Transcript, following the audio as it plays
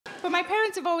my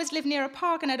parents have always lived near a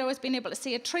park, and I'd always been able to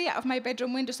see a tree out of my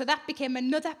bedroom window, so that became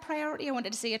another priority. I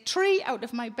wanted to see a tree out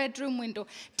of my bedroom window.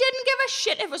 Didn't give a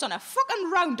shit if it was on a fucking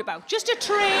roundabout, just a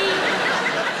tree.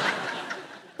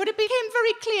 But it became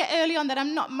very clear early on that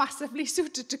I'm not massively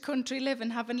suited to country living,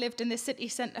 having lived in the city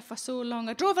centre for so long.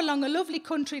 I drove along a lovely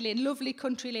country lane,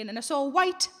 and I saw a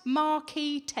white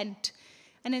marquee tent.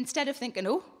 And instead of thinking,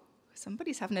 oh,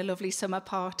 somebody's having a lovely summer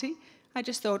party, I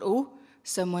just thought, oh,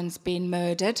 someone's been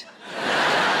murdered.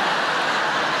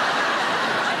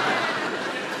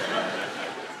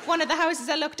 One of the houses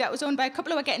I looked at was owned by a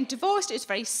couple who were getting divorced. It was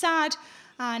very sad.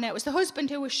 And it was the husband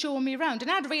who was showing me around.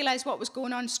 And I'd realised what was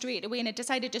going on straight away, and I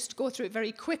decided just to go through it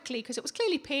very quickly because it was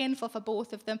clearly painful for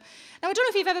both of them. Now, I don't know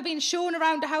if you've ever been shown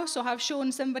around a house or have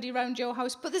shown somebody around your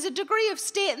house, but there's a degree of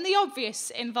stating the obvious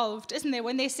involved, isn't there,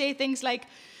 when they say things like,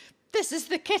 this is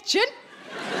the kitchen.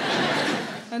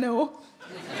 I know.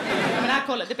 I mean, I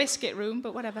call it the biscuit room,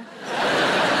 but whatever.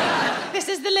 This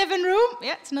is the living room.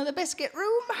 Yeah, it's another biscuit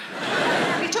room.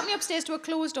 He took me upstairs to a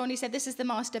closed door and he said, this is the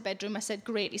master bedroom. I said,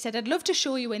 great. He said, I'd love to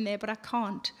show you in there, but I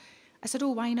can't. I said, oh,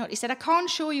 why not? He said, I can't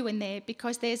show you in there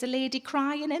because there's a lady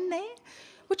crying in there,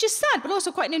 which is sad, but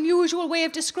also quite an unusual way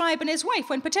of describing his wife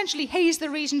when potentially he's the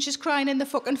reason she's crying in the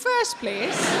fucking first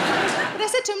place. But I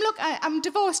said to him, look, I'm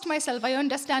divorced myself. I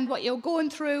understand what you're going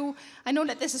through. I know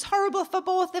that this is horrible for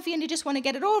both of you and you just want to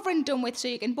get it over and done with so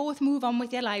you can both move on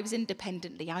with your lives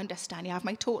independently. I understand. You have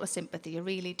my total sympathy. You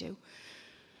really do.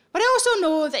 But I also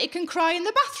know that you can cry in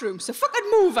the bathroom, so fucking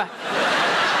move her.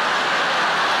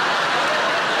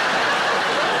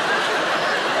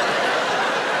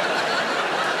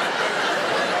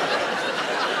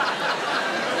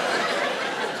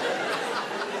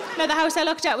 Now, the house I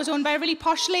looked at was owned by a really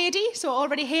posh lady, so I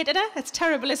already hated her. That's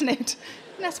terrible, isn't it?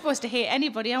 I'm not supposed to hate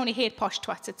anybody. I only hate posh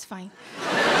twats. It's fine.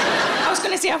 I was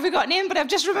going to say, have we got an in, but I've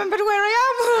just remembered where I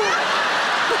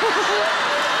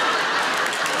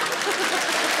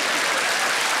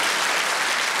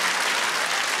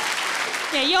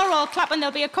am. Yeah, you're all clapping.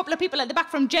 There'll be a couple of people at the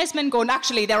back from Jesmond going,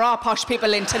 actually, there are posh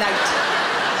people in tonight.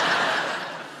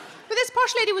 But this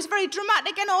posh lady was very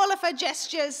dramatic in all of her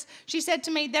gestures. She said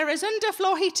to me, there is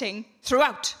underfloor heating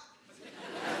throughout.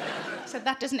 I said,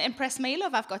 that doesn't impress me,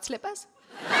 love. I've got slippers.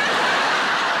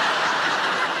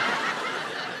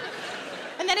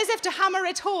 And then as if to hammer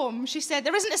it home, she said,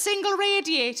 there isn't a single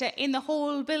radiator in the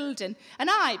whole building. And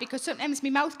I, because sometimes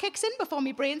my mouth kicks in before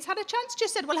my brain's had a chance,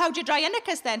 just said, well, how'd you dry your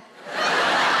knickers then?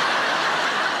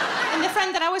 And the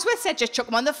friend that I was with said, just chuck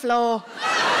them on the floor.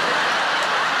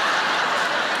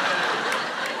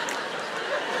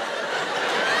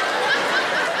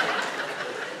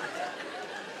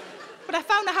 But I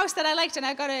found a house that I liked and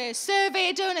I got a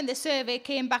survey done and the survey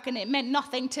came back and it meant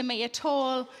nothing to me at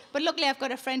all. But luckily I've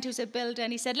got a friend who's a builder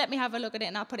and he said, let me have a look at it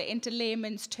and I'll put it into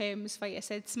layman's terms for you. I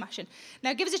said, smashing.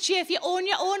 Now give us a cheer if you own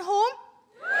your own home.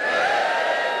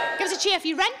 Give us a cheer if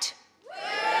you rent.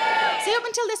 See, up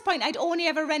until this point, I'd only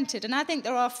ever rented, and I think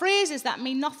there are phrases that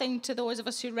mean nothing to those of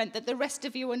us who rent that the rest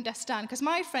of you understand. Because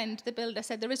my friend, the builder,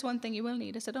 said, there is one thing you will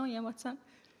need. I said, oh yeah, what's that?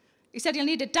 He said, you'll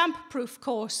need a damp-proof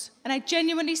course. And I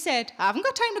genuinely said, I haven't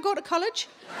got time to go to college.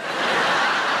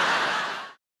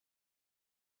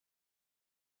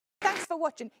 Thanks for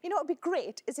watching. You know what would be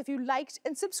great is if you liked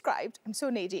and subscribed. I'm so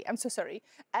needy, I'm so sorry.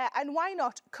 And why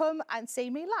not come and see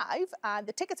me live?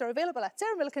 The tickets are available at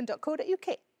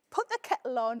sarahmillican.co.uk. Put the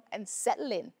kettle on and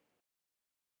settle in.